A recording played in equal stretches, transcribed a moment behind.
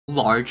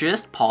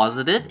Largest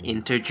positive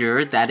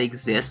integer that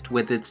exists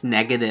with its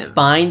negative.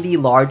 Find the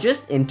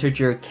largest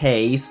integer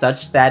k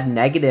such that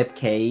negative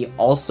k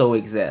also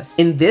exists.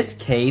 In this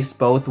case,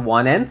 both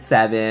 1 and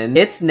 7,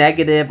 its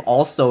negative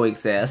also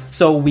exists,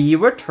 so we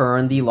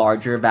return the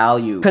larger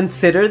value.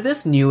 Consider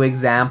this new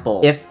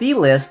example. If the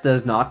list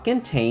does not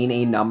contain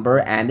a number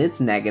and its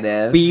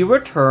negative, we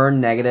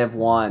return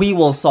 -1. We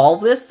will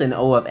solve this in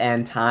O of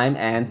n time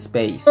and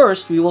space.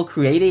 First, we will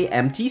create an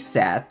empty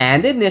set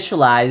and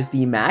initialize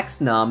the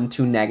max num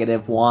to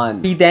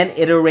 -1. We then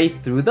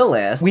iterate through the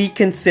list. We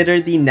consider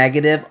the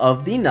negative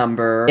of the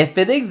number. If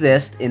it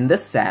exists in the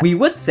set, we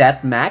would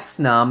set max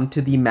num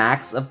to the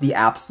max of the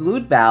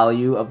absolute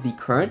value of the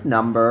current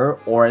number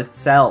or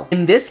itself.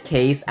 In this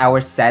case,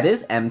 our set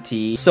is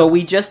empty, so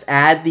we just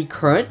add the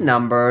current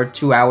number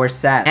to our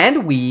set,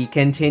 and we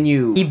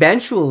continue.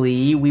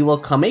 Eventually, we will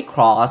come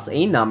across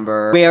a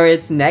number where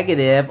its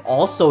negative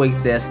also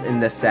exists in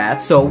the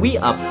set, so we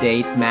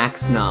update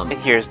max num. And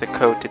here's the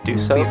code to do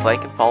so. Please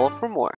like and follow for more.